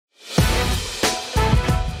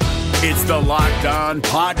It's the Locked On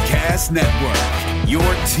Podcast Network, your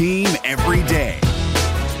team every day.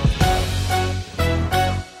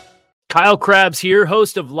 Kyle Krabs here,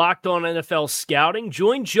 host of Locked On NFL Scouting.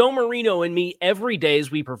 Join Joe Marino and me every day as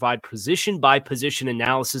we provide position-by-position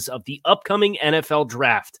analysis of the upcoming NFL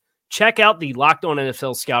Draft. Check out the Locked On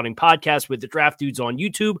NFL Scouting podcast with the Draft Dudes on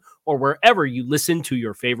YouTube or wherever you listen to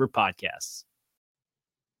your favorite podcasts.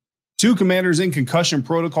 Two Commanders in concussion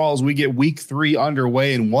protocols. We get week 3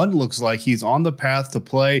 underway, and one looks like he's on the path to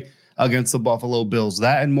play against the Buffalo Bills.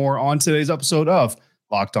 That and more on today's episode of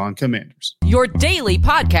Locked On Commanders. Your daily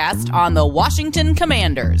podcast on the Washington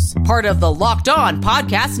Commanders. Part of the Locked On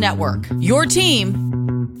Podcast Network. Your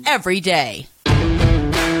team every day.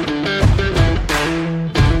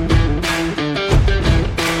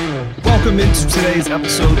 Welcome into today's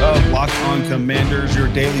episode of Locked On Commanders, your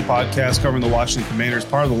daily podcast covering the Washington Commanders,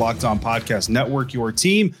 part of the Locked On Podcast Network, your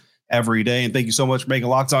team every day. And thank you so much for making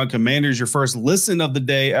Locked On Commanders your first listen of the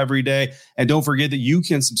day every day. And don't forget that you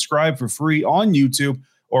can subscribe for free on YouTube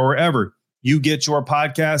or wherever you get your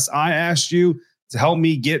podcasts. I asked you to help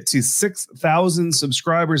me get to 6,000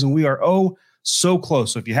 subscribers, and we are so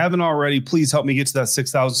close. So if you haven't already, please help me get to that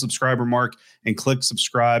 6,000 subscriber mark and click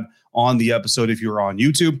subscribe on the episode if you're on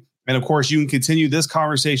YouTube. And of course, you can continue this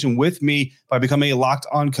conversation with me by becoming a Locked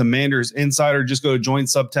On Commanders insider. Just go to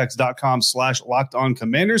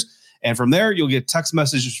joinsubtext.com/LockedOnCommanders. And from there, you'll get text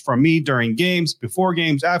messages from me during games, before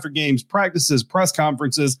games, after games, practices, press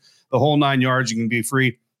conferences, the whole 9 yards. You can be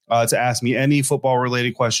free to ask me any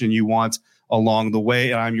football-related question you want along the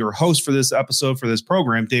way. And I'm your host for this episode, for this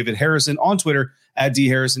program, David Harrison, on Twitter at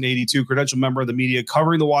DHarrison82, credential member of the media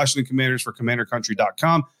covering the Washington Commanders for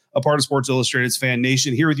CommanderCountry.com. A part of Sports Illustrated's Fan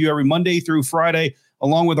Nation, here with you every Monday through Friday,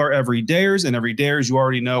 along with our everydayers. And everydayers, you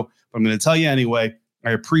already know, but I'm going to tell you anyway,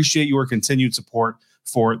 I appreciate your continued support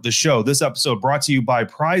for the show. This episode brought to you by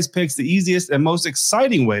Prize Picks, the easiest and most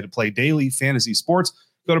exciting way to play daily fantasy sports.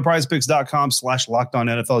 Go to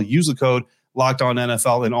prizepicks.com/LockedOnNFL. Use the code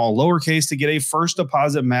LockedOnNFL in all lowercase to get a first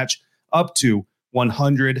deposit match up to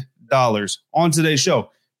 $100. On today's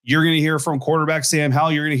show, you're going to hear from quarterback Sam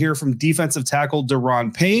Howell. You're going to hear from defensive tackle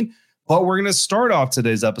Daron Payne. But we're going to start off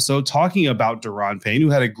today's episode talking about Daron Payne, who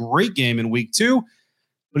had a great game in week 2,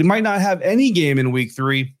 but he might not have any game in week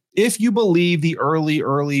 3 if you believe the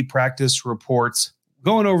early practice reports.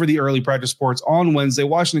 Going over the early practice reports on Wednesday,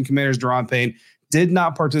 Washington Commanders Daron Payne did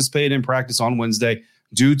not participate in practice on Wednesday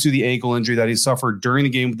due to the ankle injury that he suffered during the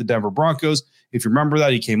game with the Denver Broncos. If you remember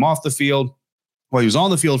that, he came off the field. Well, he was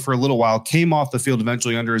on the field for a little while, came off the field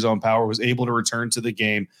eventually under his own power, was able to return to the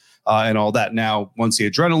game and all that. Now, once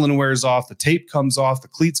the adrenaline wears off, the tape comes off, the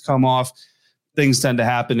cleats come off, things tend to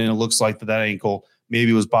happen, and it looks like that ankle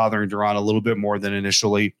maybe was bothering Daron a little bit more than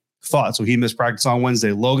initially thought. So he missed practice on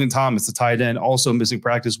Wednesday. Logan Thomas, the tight end, also missing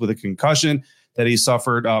practice with a concussion that he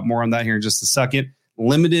suffered. More on that here in just a second.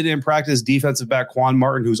 Limited in practice, defensive back Quan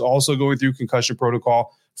Martin, who's also going through concussion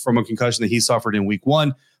protocol from a concussion that he suffered in week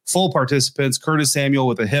 1. Full participants, Curtis Samuel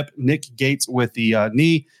with a hip, Nick Gates with the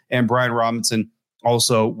knee, and Brian Robinson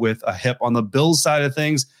also with a hip. On the Bills side of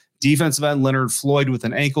things, defensive end Leonard Floyd with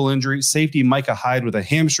an ankle injury, safety Micah Hyde with a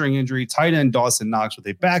hamstring injury, tight end Dawson Knox with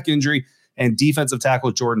a back injury, and defensive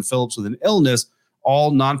tackle Jordan Phillips with an illness, all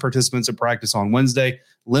non-participants in practice on Wednesday.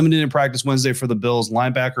 Limited in practice Wednesday for the Bills,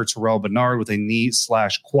 linebacker Terrell Bernard with a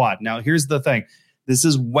knee/quad. Now, here's the thing. This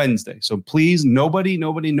is Wednesday, so please, nobody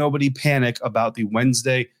panic about the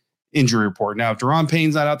Wednesday injury report. Now, if Daron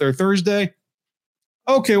Payne's not out there Thursday,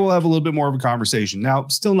 okay, we'll have a little bit more of a conversation. Now,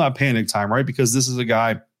 still not panic time, right? Because this is a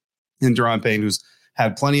guy in Daron Payne who's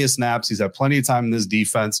had plenty of snaps. He's had plenty of time in this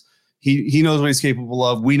defense. He knows what he's capable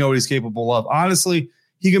of. We know what he's capable of. Honestly,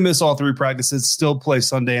 he can miss all 3 practices, still play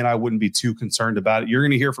Sunday, and I wouldn't be too concerned about it. You're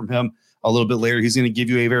going to hear from him a little bit later. He's going to give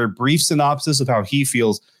you a very brief synopsis of how he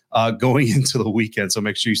feels going into the weekend. So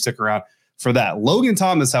make sure you stick around for that. Logan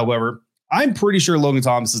Thomas, however, I'm pretty sure Logan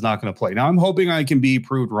Thomas is not going to play. Now, I'm hoping I can be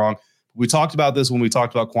proved wrong. We talked about this when we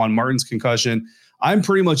talked about Quan Martin's concussion. I'm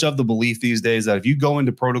pretty much of the belief these days that if you go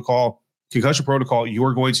into concussion protocol,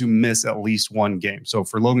 you're going to miss at least 1 game. So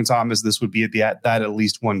for Logan Thomas, this would be at at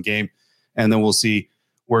least 1 game. And then we'll see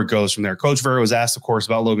where it goes from there. Coach Vera was asked, of course,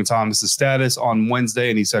 about Logan Thomas's status on Wednesday,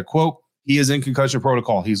 and he said, quote, he is in concussion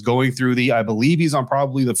protocol. He's going through I believe he's on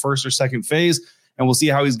probably the 1st or 2nd phase, and we'll see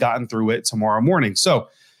how he's gotten through it tomorrow morning. So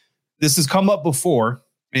this has come up before,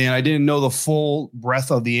 and I didn't know the full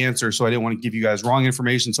breadth of the answer, so I didn't want to give you guys wrong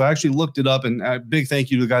information. So I actually looked it up, and a big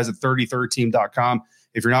thank you to the guys at 30thirdteam.com.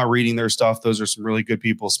 If you're not reading their stuff, those are some really good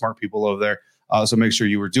people, smart people over there. So make sure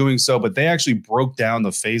you were doing so. But they actually broke down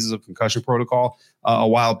the phases of concussion protocol a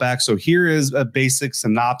while back. So here is a basic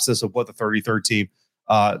synopsis of what the 33rd team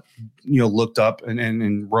looked up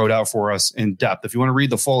and wrote out for us in depth. If you want to read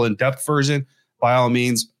the full in-depth version, by all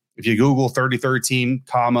means, if you Google 33rd team,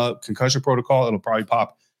 concussion protocol, it'll probably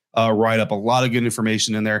pop right up. A lot of good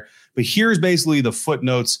information in there. But here's basically the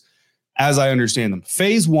footnotes as I understand them.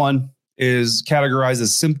 Phase 1 is categorized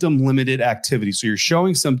as symptom-limited activity. So you're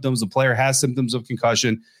showing symptoms. The player has symptoms of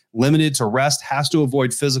concussion, limited to rest, has to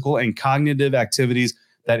avoid physical and cognitive activities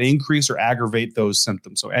that increase or aggravate those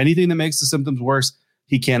symptoms. So anything that makes the symptoms worse,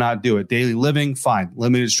 he cannot do it. Daily living, fine.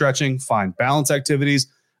 Limited stretching, fine. Balance activities,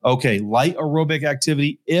 okay. Light aerobic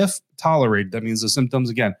activity, if tolerated. That means the symptoms,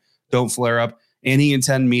 again, don't flare up. And he can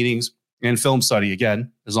attend meetings and film study,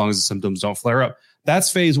 again, as long as the symptoms don't flare up.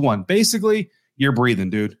 That's phase 1. Basically, you're breathing,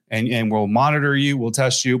 dude, and we'll monitor you, we'll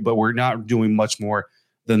test you, but we're not doing much more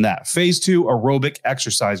than that. Phase 2, aerobic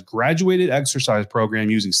exercise, graduated exercise program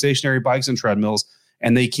using stationary bikes and treadmills,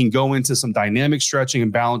 and they can go into some dynamic stretching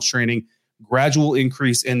and balance training. Gradual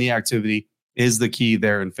increase in the activity is the key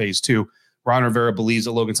there in phase 2. Ron Rivera believes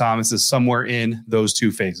that Logan Thomas is somewhere in those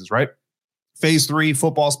two phases, right? Phase 3,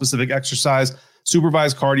 football-specific exercise,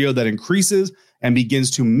 supervised cardio that increases and begins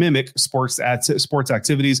to mimic sports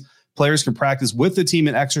activities. Players can practice with the team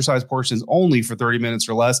in exercise portions only for 30 minutes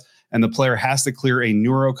or less, and the player has to clear a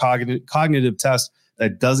neurocognitive test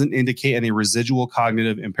that doesn't indicate any residual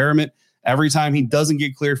cognitive impairment. Every time he doesn't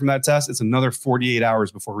get cleared from that test, it's another 48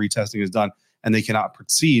 hours before retesting is done, and they cannot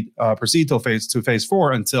proceed to phase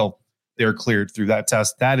 4 until they're cleared through that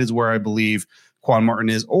test. That is where I believe Quan Martin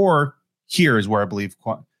is, or here is where I believe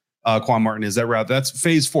Quan Martin is. That route. That's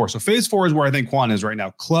phase 4. So phase 4 is where I think Quan is right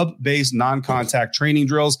now. Club-based non-contact training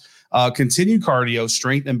drills, continued cardio,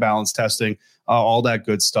 strength and balance testing, all that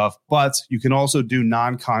good stuff. But you can also do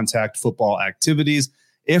non-contact football activities.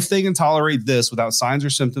 If they can tolerate this without signs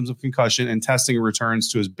or symptoms of concussion and testing returns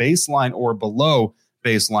to his baseline or below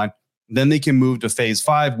baseline, then they can move to phase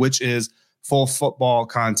 5, which is full football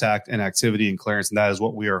contact and activity and clearance. And that is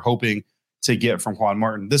what we are hoping to get from Quan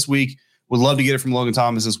Martin this week. Would love to get it from Logan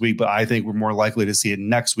Thomas this week, but I think we're more likely to see it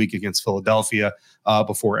next week against Philadelphia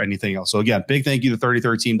before anything else. So again, big thank you to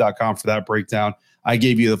 33team.com for that breakdown. I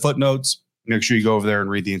gave you the footnotes. Make sure you go over there and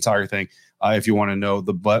read the entire thing if you want to know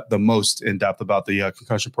the most in depth about the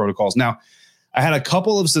concussion protocols. Now, I had a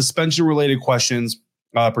couple of suspension-related questions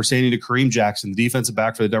pertaining to Kareem Jackson, the defensive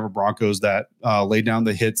back for the Denver Broncos that laid down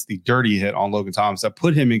the dirty hit on Logan Thomas that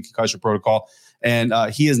put him in concussion protocol, and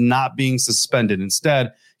he is not being suspended.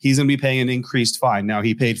 Instead, he's going to be paying an increased fine. Now,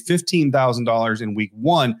 he paid $15,000 in week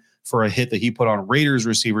 1 for a hit that he put on Raiders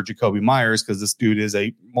receiver Jacoby Myers, because this dude is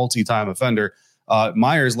a multi-time offender.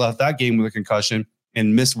 Myers left that game with a concussion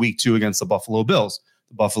and missed week 2 against the Buffalo Bills.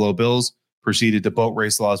 The Buffalo Bills proceeded to boat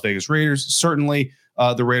race the Las Vegas Raiders. Certainly,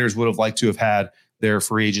 the Raiders would have liked to have had their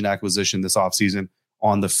free agent acquisition this offseason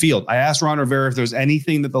on the field. I asked Ron Rivera if there's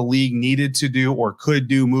anything that the league needed to do or could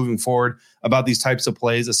do moving forward about these types of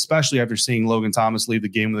plays, especially after seeing Logan Thomas leave the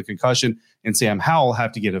game with a concussion and Sam Howell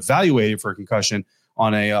have to get evaluated for a concussion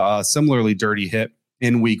on a similarly dirty hit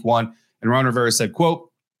in week 1. And Ron Rivera said,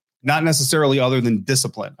 quote, "Not necessarily other than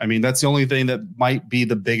discipline. I mean, that's the only thing that might be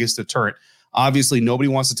the biggest deterrent. Obviously, nobody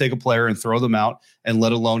wants to take a player and throw them out and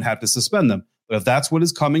let alone have to suspend them. But if that's what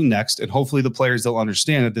is coming next, and hopefully the players will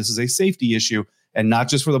understand that this is a safety issue and not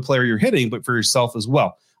just for the player you're hitting, but for yourself as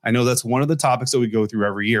well. I know that's one of the topics that we go through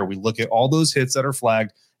every year. We look at all those hits that are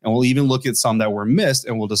flagged, and we'll even look at some that were missed,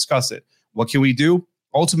 and we'll discuss it. What can we do?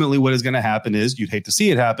 Ultimately, what is going to happen is you'd hate to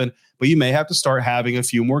see it happen, but you may have to start having a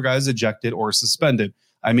few more guys ejected or suspended.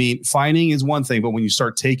 I mean, fining is one thing, but when you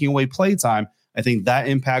start taking away play time, I think that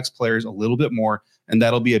impacts players a little bit more, and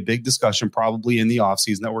that'll be a big discussion probably in the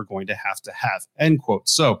offseason that we're going to have, end quote.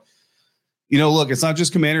 So, look, it's not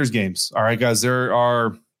just Commanders games. All right, guys, there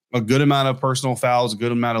are a good amount of personal fouls, a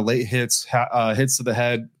good amount of late hits, hits to the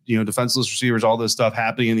head, defenseless receivers, all this stuff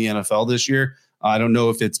happening in the NFL this year. I don't know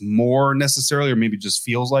if it's more necessarily or maybe just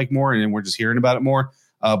feels like more and we're just hearing about it more.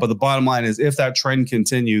 But the bottom line is if that trend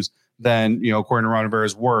continues, then, according to Ron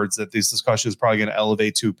Rivera's words, that this discussion is probably going to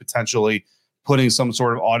elevate to potentially putting some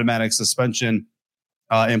sort of automatic suspension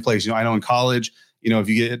in place. I know in college, if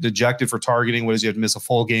you get ejected for targeting, what is you have to miss a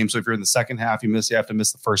full game. So if you're in the second half, you have to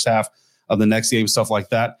miss the first half of the next game, stuff like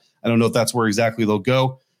that. I don't know if that's where exactly they'll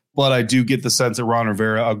go, but I do get the sense that Ron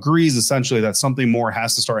Rivera agrees essentially that something more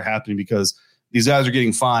has to start happening because these guys are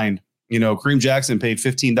getting fined. Kareem Jackson paid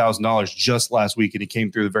 $15,000 just last week, and he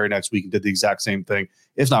came through the very next week and did the exact same thing,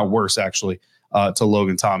 if not worse, actually, to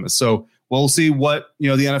Logan Thomas. So we'll see what, the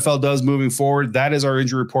NFL does moving forward. That is our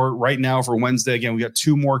injury report right now for Wednesday. Again, we got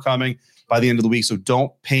 2 more coming by the end of the week, so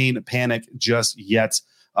don't panic just yet.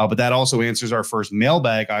 But that also answers our first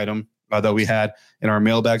mailbag item that we had in our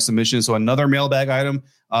mailbag submission. So another mailbag item,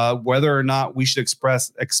 whether or not we should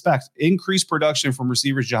expect increased production from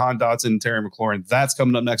receivers Jahan Dotson and Terry McLaurin. That's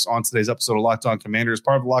coming up next on today's episode of Locked On Commanders,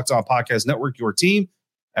 part of the Locked On Podcast Network, your team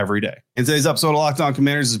every day. And today's episode of Locked On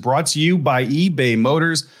Commanders is brought to you by eBay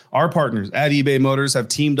Motors. Our partners at eBay Motors have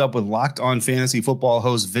teamed up with Locked On Fantasy Football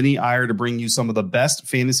host Vinny Iyer to bring you some of the best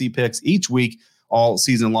fantasy picks each week all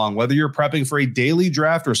season long. Whether you're prepping for a daily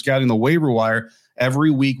draft or scouting the waiver wire,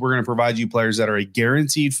 every week we're going to provide you players that are a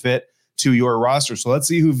guaranteed fit to your roster. So let's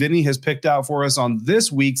see who Vinny has picked out for us on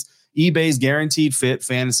this week's eBay's Guaranteed Fit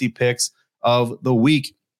Fantasy Picks of the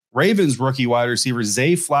Week. Ravens rookie wide receiver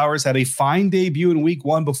Zay Flowers had a fine debut in week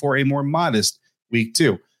 1 before a more modest week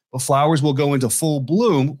 2. But Flowers will go into full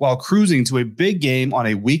bloom while cruising to a big game on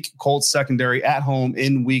a weak Colts secondary at home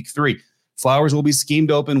in week 3. Flowers will be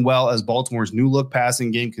schemed open well as Baltimore's new look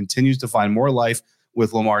passing game continues to find more life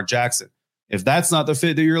with Lamar Jackson. If that's not the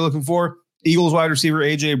fit that you're looking for, Eagles wide receiver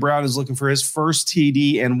A.J. Brown is looking for his first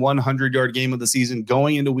TD and 100-yard game of the season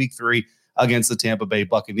going into week 3 against the Tampa Bay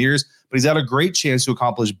Buccaneers. But he's had a great chance to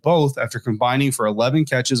accomplish both after combining for 11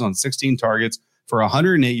 catches on 16 targets for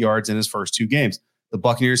 108 yards in his first 2 games. The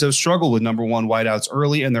Buccaneers have struggled with number 1 wideouts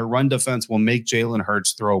early, and their run defense will make Jalen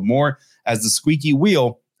Hurts throw more. As the squeaky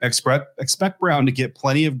wheel, expect Brown to get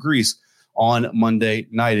plenty of grease on Monday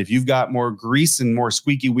night. If you've got more grease and more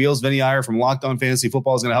squeaky wheels, Vinny Iyer from Locked On Fantasy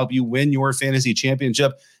Football is going to help you win your fantasy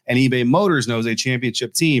championship. And eBay Motors knows a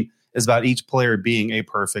championship team is about each player being a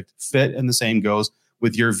perfect fit. And the same goes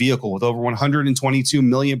with your vehicle. With over 122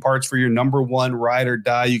 million parts for your number 1 ride or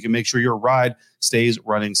die, you can make sure your ride stays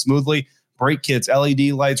running smoothly. Brake kits,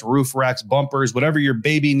 LED lights, roof racks, bumpers, whatever your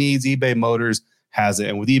baby needs, eBay Motors has it.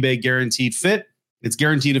 And with eBay Guaranteed Fit, it's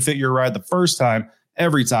guaranteed to fit your ride the first time,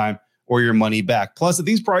 every time, or your money back. Plus, at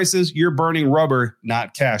these prices, you're burning rubber,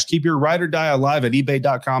 not cash. Keep your ride or die alive at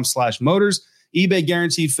ebay.com/motors. eBay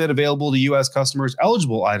Guaranteed Fit available to U.S. customers.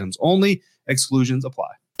 Eligible items only. Exclusions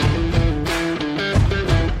apply.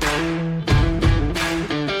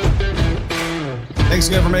 Thanks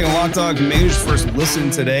again for making Locked On Commanders your first listen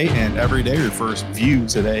today and every day, your first view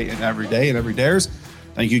today and every day and every days.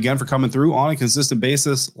 Thank you again for coming through on a consistent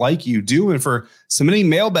basis like you do, and for submitting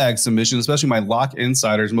mailbag submissions, especially my lock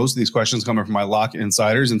insiders. Most of these questions coming from my lock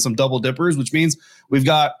insiders and some double dippers, which means we've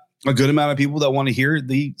got a good amount of people that want to hear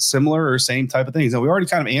the similar or same type of things. Now, we already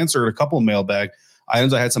kind of answered a couple of mailbag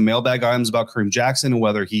items. I had some mailbag items about Kareem Jackson and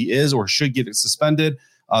whether he is or should get suspended.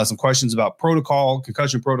 Some questions about protocol,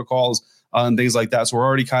 concussion protocols, and things like that. So we're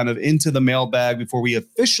already kind of into the mailbag before we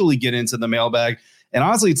officially get into the mailbag. And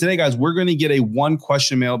honestly, today, guys, we're going to get a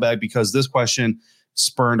 1-question mailbag because this question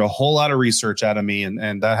spurned a whole lot of research out of me.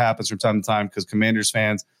 And that happens from time to time because Commanders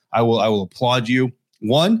fans, I will applaud you.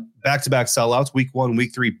 1, back-to-back sellouts, week 1,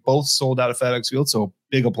 week 3, both sold out of FedEx Field. So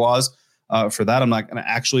big applause for that. I'm not going to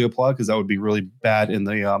actually applaud because that would be really bad in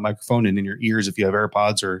the microphone and in your ears if you have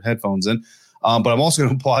AirPods or headphones in. But I'm also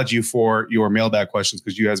going to applaud you for your mailbag questions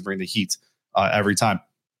because you guys bring the heat every time.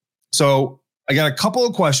 So I got a couple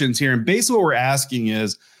of questions here, and basically what we're asking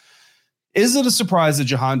is it a surprise that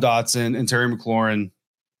Jahan Dotson and Terry McLaurin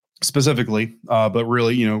specifically, but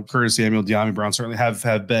really, Curtis Samuel, De'Ami Brown certainly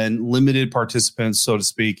have been limited participants, so to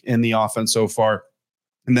speak, in the offense so far.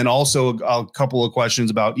 And then also a couple of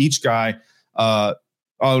questions about each guy on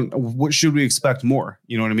what should we expect more?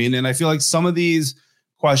 You know what I mean? And I feel like some of these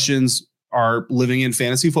questions are living in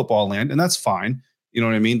fantasy football land, and that's fine. You know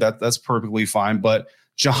what I mean? That's perfectly fine. But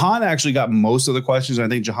Jahan actually got most of the questions. I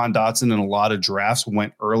think Jahan Dotson in a lot of drafts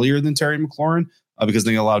went earlier than Terry McLaurin because I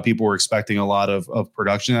think a lot of people were expecting a lot of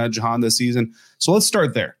production out of Jahan this season. So let's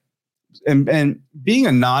start there. And being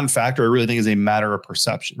a non-factor, I really think is a matter of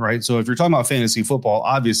perception, right? So if you're talking about fantasy football,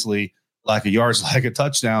 obviously lack of yards, lack of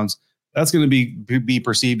touchdowns, that's going to be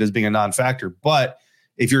perceived as being a non-factor. But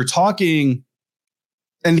if you're talking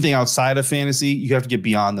anything outside of fantasy, you have to get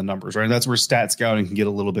beyond the numbers, right? And that's where stat scouting can get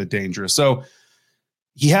a little bit dangerous. So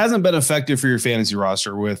he hasn't been effective for your fantasy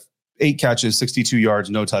roster with 8 catches, 62 yards,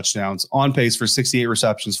 no touchdowns, on pace for 68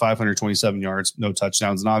 receptions, 527 yards, no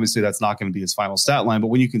touchdowns. And obviously that's not going to be his final stat line. But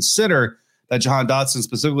when you consider that Jahan Dotson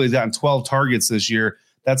specifically has gotten 12 targets this year,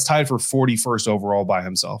 that's tied for 41st overall by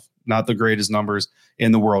himself. Not the greatest numbers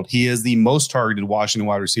in the world. He is the most targeted Washington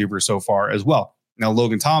wide receiver so far as well. Now,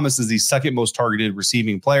 Logan Thomas is the second most targeted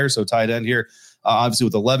receiving player, so tight end here, obviously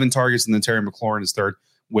with 11 targets, and then Terry McLaurin is third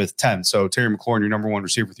with 10. So Terry McLaurin, your number 1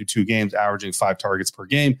 receiver through 2 games, averaging 5 targets per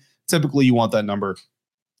game. Typically, you want that number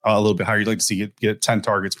a little bit higher. You'd like to see it get 10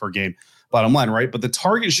 targets per game, bottom line, right? But the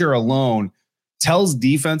target share alone tells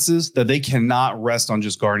defenses that they cannot rest on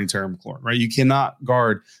just guarding Terry McLaurin, right? You cannot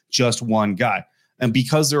guard just one guy. And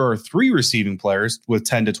because there are 3 receiving players with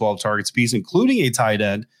 10 to 12 targets apiece, including a tight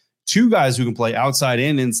end, 2 guys who can play outside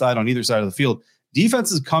and inside on either side of the field,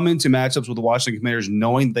 defenses come into matchups with the Washington Commanders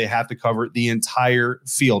knowing they have to cover the entire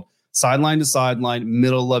field, sideline to sideline,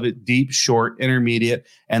 middle of it, deep, short, intermediate.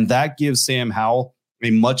 And that gives Sam Howell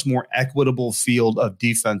a much more equitable field of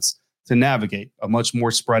defense to navigate, a much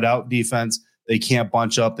more spread out defense. They can't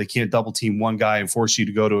bunch up. They can't double team one guy and force you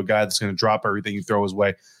to go to a guy that's going to drop everything you throw his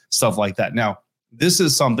way, stuff like that. Now, this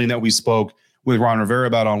is something that we spoke with Ron Rivera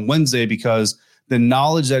about on Wednesday, because the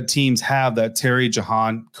knowledge that teams have that Terry,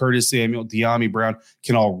 Jahan, Curtis Samuel, De'Ami Brown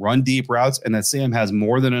can all run deep routes, and that Sam has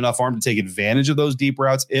more than enough arm to take advantage of those deep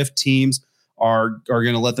routes if teams are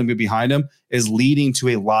going to let them get behind him, is leading to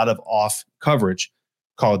a lot of off coverage.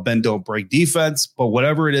 Call it bend, don't break defense, but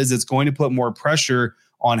whatever it is, it's going to put more pressure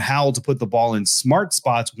on Howell to put the ball in smart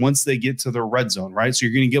spots once they get to the red zone, right? So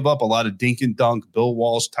you're going to give up a lot of dink and dunk, Bill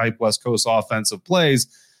Walsh type West Coast offensive plays,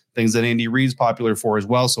 things that Andy Reid's popular for as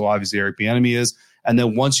well. So obviously Eric Bieniemy is. And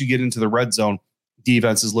then once you get into the red zone,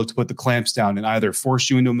 defenses look to put the clamps down and either force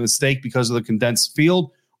you into a mistake because of the condensed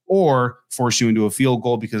field or force you into a field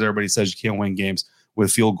goal because everybody says you can't win games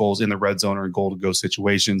with field goals in the red zone or in goal-to-go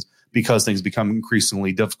situations because things become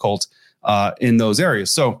increasingly difficult in those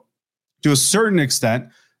areas. So to a certain extent,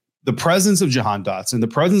 the presence of Jahan Dotson, the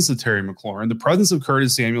presence of Terry McLaurin, the presence of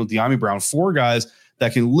Curtis Samuel, De'Ami Brown, 4 guys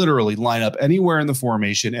that can literally line up anywhere in the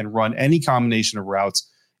formation and run any combination of routes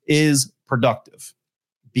is productive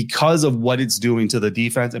because of what it's doing to the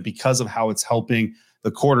defense and because of how it's helping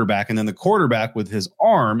the quarterback. And then the quarterback with his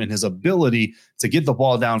arm and his ability to get the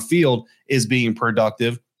ball downfield is being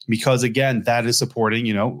productive because, again, that is supporting,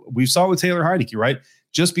 we saw with Taylor Heinicke, right?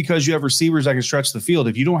 Just because you have receivers that can stretch the field,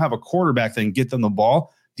 if you don't have a quarterback that can get them the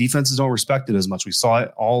ball, defenses don't respect it as much. We saw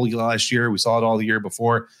it all last year. We saw it all the year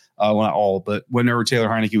before. Well, not all, but whenever Taylor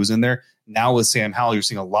Heinicke was in there. Now with Sam Howell, you're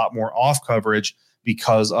seeing a lot more off coverage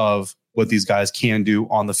because of what these guys can do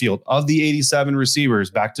on the field. Of the 87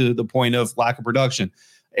 receivers, back to the point of lack of production,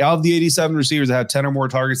 of the 87 receivers that have 10 or more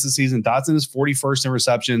targets this season, Dotson is 41st in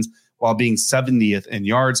receptions while being 70th in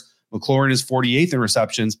yards. McLaurin is 48th in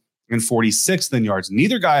receptions and 46th in yards.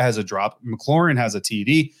 Neither guy has a drop. McLaurin has a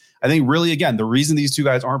TD. I think really, again, the reason these two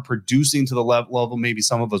guys aren't producing to the level maybe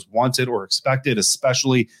some of us wanted or expected,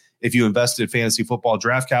 especially if you invested fantasy football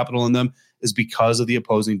draft capital in them, is because of the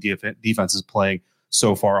opposing defenses playing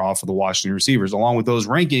so far off of the Washington receivers. Along with those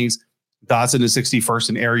rankings, Dotson is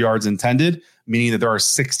 61st in air yards intended, meaning that there are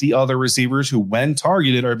 60 other receivers who, when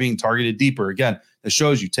targeted, are being targeted deeper. Again, that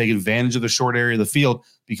shows you take advantage of the short area of the field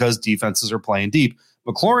because defenses are playing deep.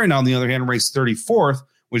 McLaurin, on the other hand, ranks 34th,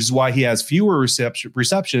 which is why he has fewer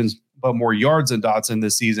receptions, but more yards than Dotson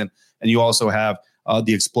this season. And you also have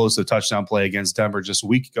the explosive touchdown play against Denver just a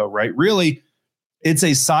week ago, right? Really, it's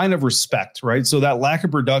a sign of respect, right? So that lack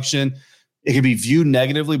of production, it can be viewed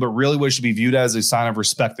negatively, but really what should be viewed as a sign of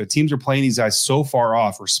respect. The teams are playing these guys so far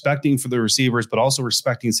off, respecting for the receivers, but also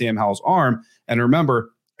respecting Sam Howell's arm. And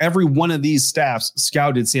remember, every one of these staffs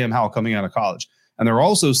scouted Sam Howell coming out of college. And they're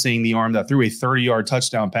also seeing the arm that threw a 30-yard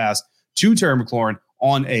touchdown pass to Terry McLaurin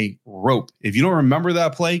on a rope. If you don't remember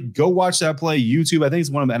that play, go watch that play. YouTube, I think it's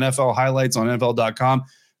one of the NFL highlights on NFL.com.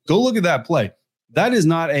 Go look at that play. That is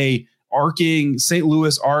not a arcing St.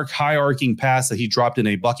 Louis arc, high arcing pass that he dropped in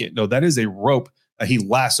a bucket. No, that is a rope that he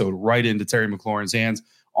lassoed right into Terry McLaurin's hands.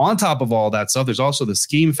 On top of all that stuff, there's also the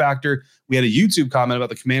scheme factor. We had a YouTube comment about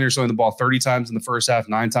the Commanders throwing the ball 30 times in the first half,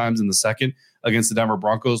 9 times in the second against the Denver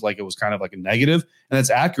Broncos, like it was kind of like a negative. And that's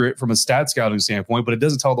accurate from a stat scouting standpoint, but it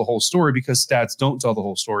doesn't tell the whole story because stats don't tell the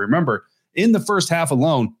whole story. Remember, in the first half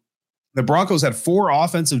alone, the Broncos had 4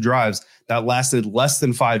 offensive drives that lasted less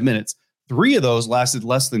than 5 minutes. 3 of those lasted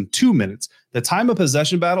less than 2 minutes. The time of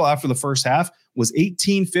possession battle after the first half was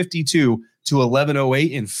 18:52 to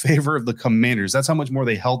 11:08 in favor of the Commanders. That's how much more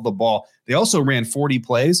they held the ball. They also ran 40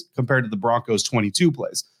 plays compared to the Broncos' 22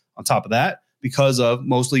 plays. On top of that, because of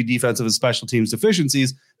mostly defensive and special teams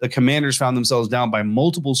deficiencies, the Commanders found themselves down by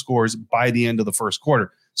multiple scores by the end of the first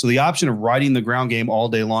quarter. So the option of riding the ground game all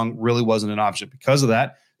day long really wasn't an option. Because of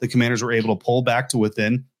that, the Commanders were able to pull back to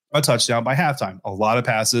within a touchdown by halftime. A lot of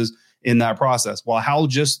passes in that process. While Howell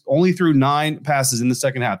just only threw 9 passes in the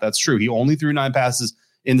second half. That's true. He only threw 9 passes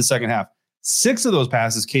in the second half. 6 of those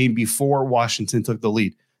passes came before Washington took the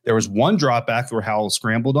lead. There was 1 drop back where Howell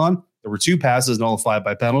scrambled on. There were 2 passes nullified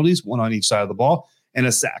by penalties, 1 on each side of the ball, and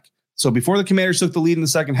a sack. So before the Commanders took the lead in the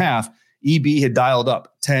second half, EB had dialed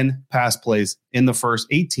up 10 pass plays in the first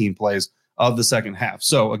 18 plays of the second half.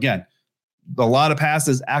 So again, a lot of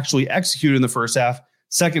passes actually executed in the first half.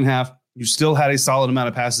 Second half, you still had a solid amount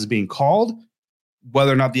of passes being called,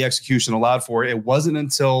 whether or not the execution allowed for it. It wasn't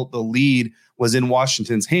until the lead was in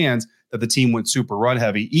Washington's hands that the team went super run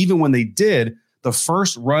heavy. Even when they did, the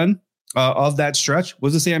first run of that stretch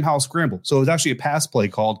was the Sam Howell scramble. So it was actually a pass play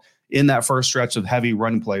called in that first stretch of heavy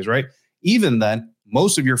run plays, right? Even then,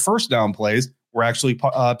 most of your first down plays were actually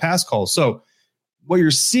pass calls. So what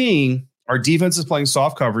you're seeing are defenses playing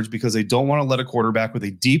soft coverage because they don't want to let a quarterback with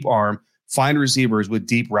a deep arm find receivers with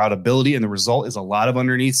deep route ability. And the result is a lot of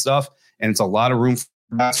underneath stuff, and it's a lot of room for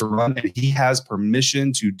backs to run. And he has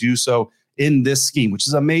permission to do so in this scheme, which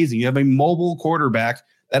is amazing. You have a mobile quarterback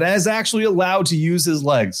that is actually allowed to use his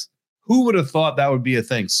legs. Who would have thought that would be a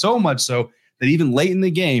thing? So much so that even late in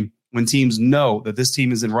the game, when teams know that this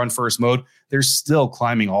team is in run first mode, they're still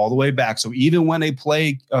climbing all the way back. So even when a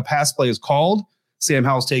pass play is called, Sam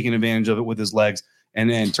Howell's taking advantage of it with his legs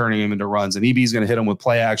and turning him into runs. And EB's going to hit him with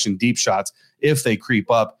play action deep shots if they creep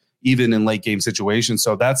up, even in late game situations.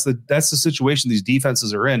 So that's the situation these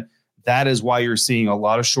defenses are in. That is why you're seeing a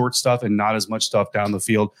lot of short stuff and not as much stuff down the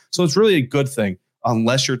field. So it's really a good thing,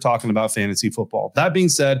 unless you're talking about fantasy football. That being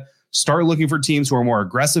said, start looking for teams who are more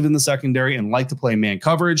aggressive in the secondary and like to play man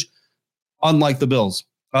coverage, unlike the Bills.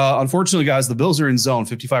 Unfortunately, guys, the Bills are in zone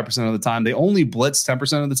 55% of the time. They only blitz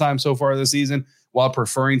 10% of the time so far this season, while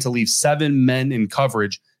preferring to leave 7 men in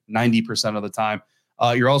coverage 90% of the time.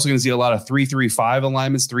 You're also going to see a lot of 3-3-5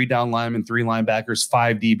 alignments, 3 down linemen, 3 linebackers,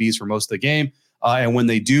 5 DBs for most of the game. And when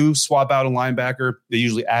they do swap out a linebacker, they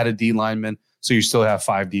usually add a D lineman. So you still have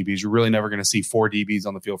 5 DBs. You're really never going to see 4 DBs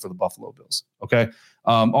on the field for the Buffalo Bills. Okay.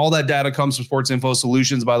 All that data comes from Sports Info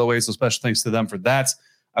Solutions, by the way. So special thanks to them for that.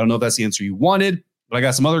 I don't know if that's the answer you wanted, but I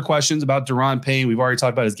got some other questions about Daron Payne. We've already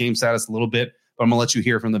talked about his game status a little bit, but I'm going to let you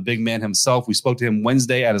hear from the big man himself. We spoke to him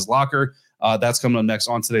Wednesday at his locker. That's coming up next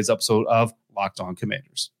on today's episode of Locked On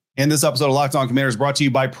Commanders. And this episode of Locked On Commanders brought to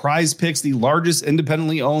you by Prize Picks, the largest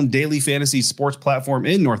independently owned daily fantasy sports platform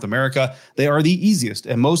in North America. They are the easiest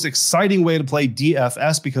and most exciting way to play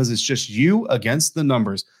DFS because it's just you against the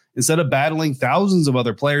numbers. Instead of battling thousands of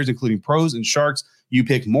other players, including pros and sharks, you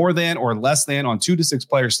pick more than or less than on 2 to 6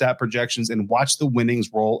 player stat projections and watch the winnings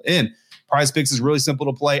roll in. Prize Picks is really simple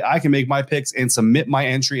to play. I can make my picks and submit my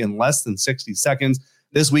entry in less than 60 seconds.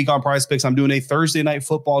 This week on Prize Picks, I'm doing a Thursday night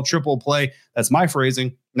football triple play. That's my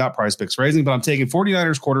phrasing, not Prize Picks phrasing, but I'm taking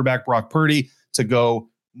 49ers quarterback Brock Purdy to go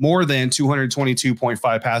more than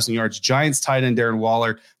 222.5 passing yards, Giants tight end Darren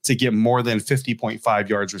Waller to get more than 50.5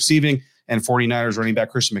 yards receiving, and 49ers running back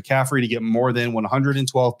Christian McCaffrey to get more than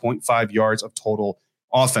 112.5 yards of total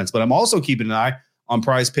offense. But I'm also keeping an eye on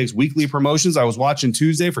Prize Picks weekly promotions. I was watching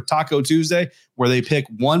Tuesday for Taco Tuesday, where they pick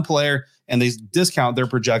one player and they discount their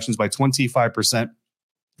projections by 25%.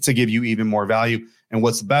 To give you even more value. And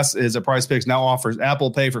what's the best is that Prize Picks now offers Apple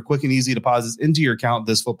Pay for quick and easy deposits into your account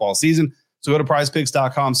this football season. So go to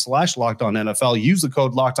prizepicks.com/LockedOnNFL. Use the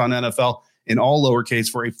code LockedOnNFL in all lowercase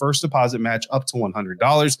for a first deposit match up to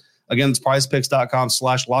 $100. Again, it's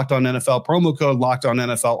prizepicks.com/LockedOnNFL. Promo code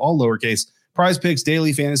LockedOnNFL, all lowercase. Prize Picks,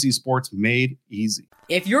 daily fantasy sports made easy.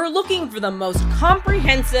 If you're looking for the most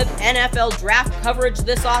comprehensive NFL draft coverage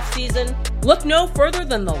this offseason, look no further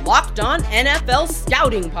than the Locked On NFL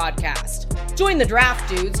Scouting Podcast. Join the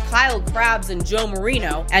draft dudes, Kyle Krabs and Joe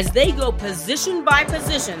Marino, as they go position by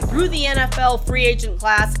position through the NFL free agent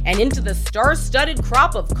class and into the star-studded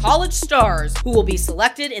crop of college stars who will be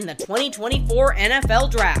selected in the 2024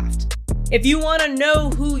 NFL Draft. If you want to know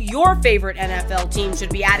who your favorite NFL team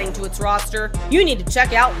should be adding to its roster, you need to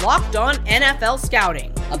check out Locked On NFL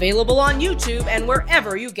Scouting, available on YouTube and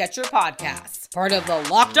wherever you get your podcasts. Part of the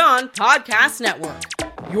Locked On Podcast Network,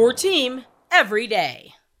 your team every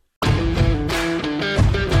day.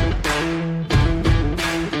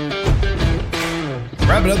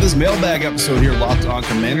 Wrapping up this mailbag episode here, Locked On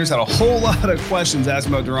Commanders. Had a whole lot of questions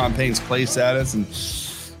asking about Daron Payne's play status. And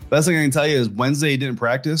best thing I can tell you is Wednesday he didn't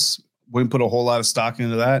practice. Wouldn't put a whole lot of stock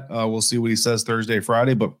into that. We'll see what he says Thursday,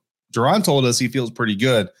 Friday. But Daron told us he feels pretty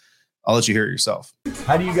good. I'll let you hear it yourself.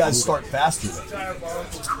 How do you guys start faster?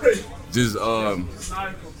 Just, I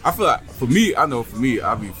feel like for me,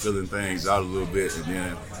 I'll be feeling things out a little bit, and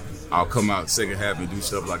then I'll come out second half and do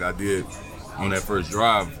stuff like I did on that first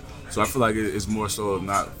drive. So I feel like it's more so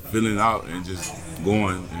not feeling out and just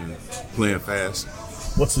going and playing fast.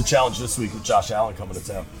 What's the challenge this week with Josh Allen coming to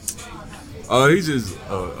town? He's just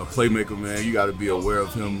a playmaker, man. You got to be aware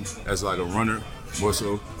of him as like a runner more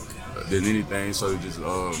so than anything. So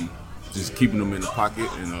just keeping them in the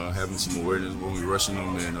pocket and having some awareness when we're rushing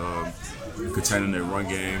them and containing their run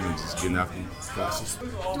game and just getting after them.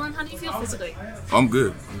 Daron, how do you feel physically? I'm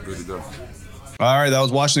good. I'm good to go. All right, that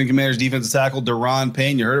was Washington Commanders defensive tackle Daron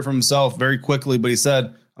Payne. You heard it from himself very quickly, but he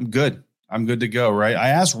said, I'm good. I'm good to go, right? I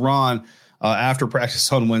asked Ron after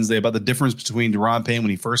practice on Wednesday about the difference between Daron Payne when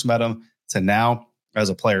he first met him to now as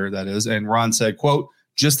a player, that is. And Ron said, quote,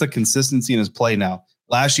 just the consistency in his play now.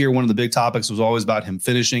 Last year, one of the big topics was always about him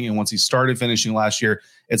finishing. And once he started finishing last year,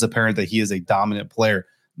 it's apparent that he is a dominant player.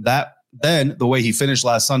 Then the way he finished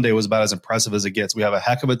last Sunday was about as impressive as it gets. We have a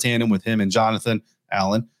heck of a tandem with him and Jonathan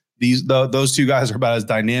Allen. Those two guys are about as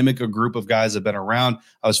dynamic a group of guys that have been around.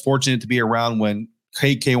 I was fortunate to be around when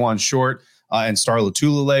K'Wan Short and Star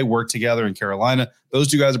Lotulelei worked together in Carolina. Those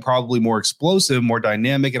two guys are probably more explosive, more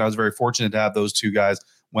dynamic, and I was very fortunate to have those two guys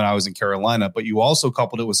when I was in Carolina. But you also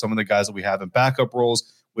coupled it with some of the guys that we have in backup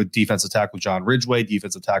roles with defensive tackle John Ridgway,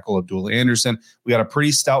 defensive tackle Abdullah Anderson. We got a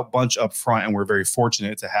pretty stout bunch up front, and we're very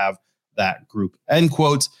fortunate to have that group. End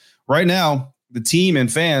quote. Right now, the team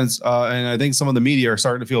and fans, and I think some of the media are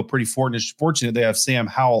starting to feel pretty fortunate they have Sam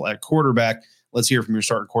Howell at quarterback. Let's hear from your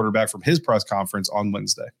starting quarterback from his press conference on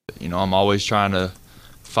Wednesday. I'm always trying to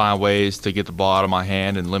find ways to get the ball out of my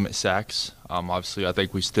hand and limit sacks. Obviously, I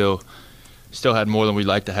think we still had more than we'd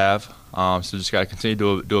like to have. So just got to continue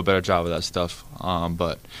to do a better job of that stuff.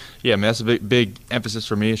 But yeah, that's a big emphasis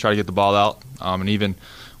for me is try to get the ball out. And even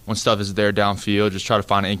when stuff is there downfield, just try to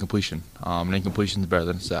find an incompletion. An incompletion is better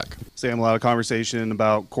than a sack. Sam, a lot of conversation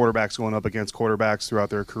about quarterbacks going up against quarterbacks throughout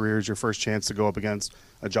their careers. Your first chance to go up against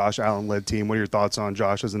a Josh Allen-led team. What are your thoughts on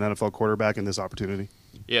Josh as an NFL quarterback and this opportunity?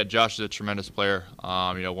 Yeah, Josh is a tremendous player.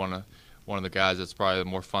 One of the guys that's probably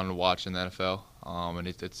more fun to watch in the NFL. And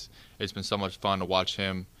it's been so much fun to watch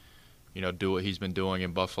him, do what he's been doing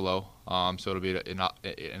in Buffalo. So it'll be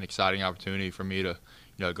an exciting opportunity for me to,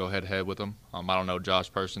 go head-to-head with him. I don't know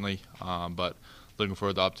Josh personally, but looking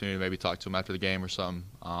forward to the opportunity to maybe talk to him after the game or something.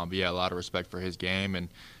 But yeah, a lot of respect for his game and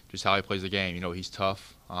just how he plays the game. He's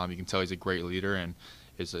tough. You can tell he's a great leader, and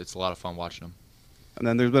it's a lot of fun watching him. And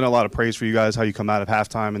then there's been a lot of praise for you guys, how you come out of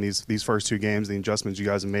halftime in these first two games, the adjustments you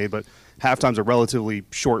guys have made. But halftime's a relatively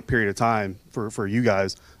short period of time for you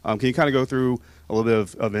guys. Can you kind of go through a little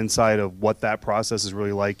bit of insight of what that process is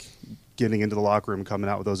really like, getting into the locker room and coming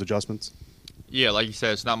out with those adjustments? Yeah, like you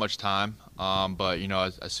said, it's not much time. But,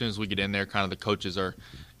 as soon as we get in there, kind of the coaches are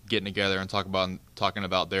getting together and talking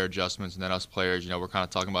about their adjustments. And then us players, we're kind of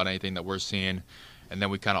talking about anything that we're seeing. And then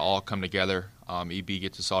we kind of all come together. EB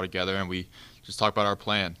gets us all together, and we just talk about our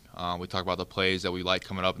plan. We talk about the plays that we like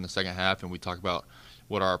coming up in the second half, and we talk about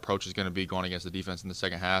what our approach is going to be going against the defense in the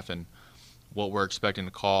second half and what we're expecting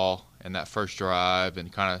to call in that first drive,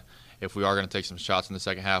 and kind of if we are going to take some shots in the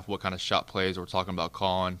second half, what kind of shot plays we're talking about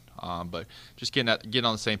calling. But just getting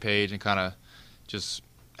on the same page and kind of just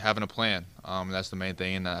having a plan. And that's the main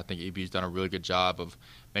thing, and I think EB's done a really good job of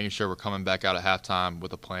making sure we're coming back out at halftime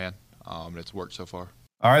with a plan, and it's worked so far.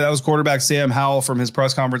 All right, that was quarterback Sam Howell from his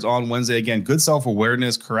press conference on Wednesday. Again, good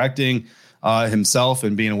self-awareness, correcting himself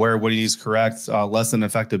and being aware of what he needs to correct, less than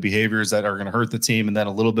effective behaviors that are going to hurt the team, and then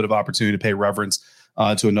a little bit of opportunity to pay reverence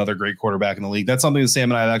to another great quarterback in the league. That's something that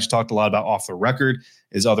Sam and I have actually talked a lot about off the record,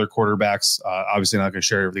 is other quarterbacks. Obviously not going to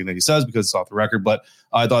share everything that he says because it's off the record, but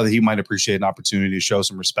I thought that he might appreciate an opportunity to show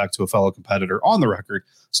some respect to a fellow competitor on the record.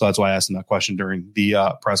 So that's why I asked him that question during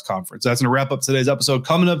the press conference. That's going to wrap up today's episode.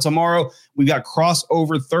 Coming up tomorrow, we've got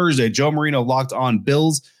Crossover Thursday. Joe Marino, Locked On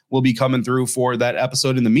Bills, will be coming through for that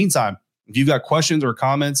episode. In the meantime, if you've got questions or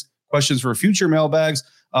comments, questions for future mailbags,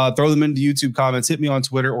 throw them into YouTube comments, hit me on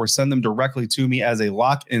Twitter, or send them directly to me as a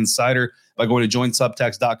Lock Insider by going to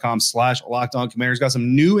joinsubtext.com/LockedOnCommanders. Got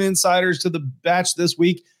some new insiders to the batch this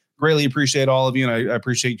week. Greatly appreciate all of you, and I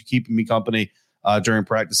appreciate you keeping me company during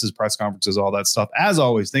practices, press conferences, all that stuff. As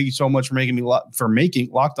always, thank you so much for making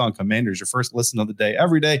Locked On Commanders your first listen of the day,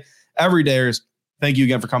 every day. Everydayers, thank you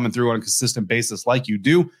again for coming through on a consistent basis like you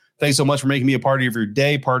do. Thanks so much for making me a part of your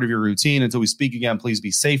day, part of your routine. Until we speak again, please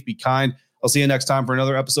be safe, be kind. I'll see you next time for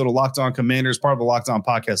another episode of Locked On Commanders, part of the Locked On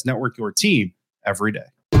Podcast Network, your team every day.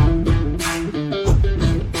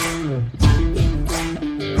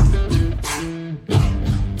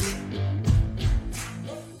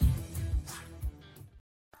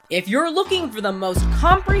 If you're looking for the most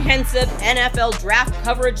comprehensive NFL draft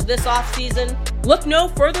coverage this offseason, look no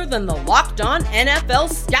further than the Locked On NFL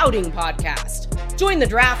Scouting Podcast. Join the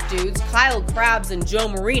draft dudes, Kyle Krabs and Joe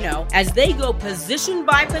Marino, as they go position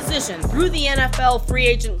by position through the NFL free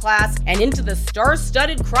agent class and into the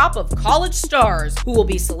star-studded crop of college stars who will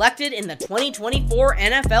be selected in the 2024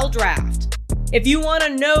 NFL Draft. If you want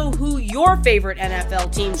to know who your favorite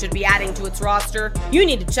NFL team should be adding to its roster, you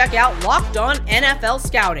need to check out Locked On NFL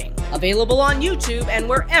Scouting, available on YouTube and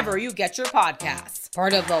wherever you get your podcasts.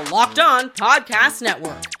 Part of the Locked On Podcast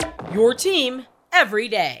Network, your team every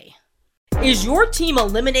day. Is your team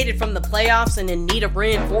eliminated from the playoffs and in need of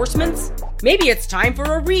reinforcements? Maybe it's time for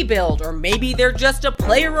a rebuild, or maybe they're just a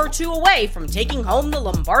player or two away from taking home the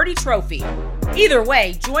Lombardi Trophy. Either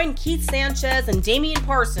way, join Keith Sanchez and Damian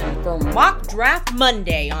Parson for Mock Draft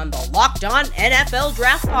Monday on the Locked On NFL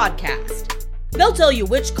Draft Podcast. They'll tell you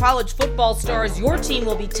which college football stars your team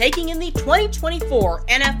will be taking in the 2024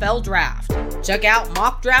 NFL Draft. Check out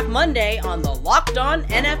Mock Draft Monday on the Locked On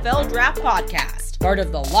NFL Draft Podcast, part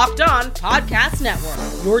of the Locked On Podcast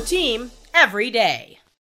Network, your team every day.